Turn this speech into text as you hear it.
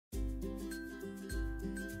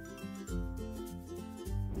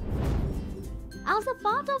As a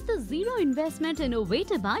part of the zero investment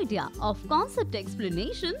innovative idea of concept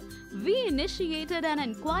explanation, we initiated an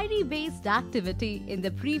inquiry-based activity in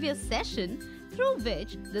the previous session through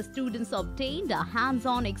which the students obtained a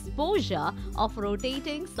hands-on exposure of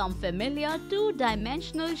rotating some familiar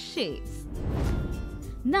two-dimensional shapes.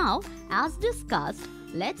 Now, as discussed,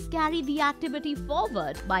 let's carry the activity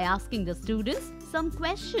forward by asking the students some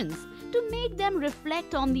questions to make them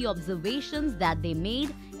reflect on the observations that they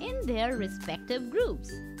made in their respective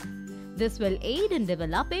groups. This will aid in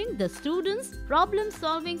developing the students'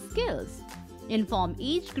 problem-solving skills. Inform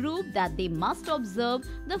each group that they must observe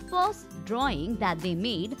the first drawing that they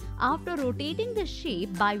made after rotating the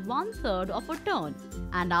shape by 1/3 of a turn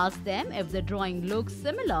and ask them if the drawing looks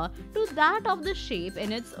similar to that of the shape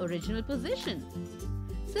in its original position.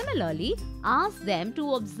 Similarly, ask them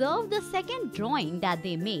to observe the second drawing that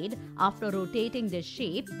they made after rotating the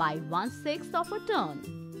shape by 1/6 of a turn.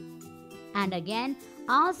 And again,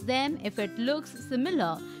 ask them if it looks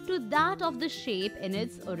similar to that of the shape in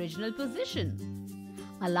its original position.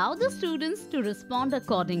 Allow the students to respond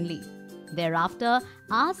accordingly. Thereafter,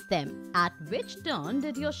 ask them, at which turn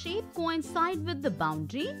did your shape coincide with the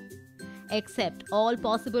boundary? Accept all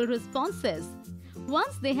possible responses.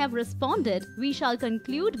 Once they have responded, we shall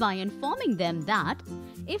conclude by informing them that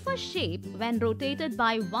if a shape, when rotated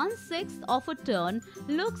by 1/6 of a turn,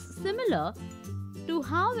 looks similar to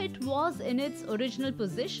how it was in its original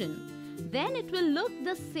position, then it will look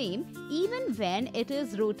the same even when it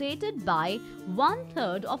is rotated by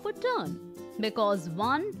 1/3 of a turn, because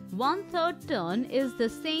 1/3 turn is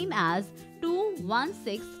the same as 2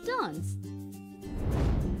 1/6 turns.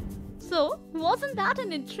 So, wasn't that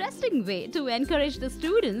an interesting way to encourage the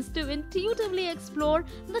students to intuitively explore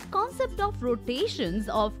the concept of rotations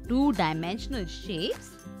of two-dimensional shapes?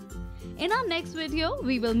 In our next video,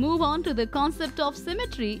 we will move on to the concept of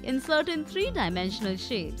symmetry in certain three-dimensional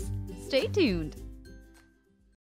shapes. Stay tuned.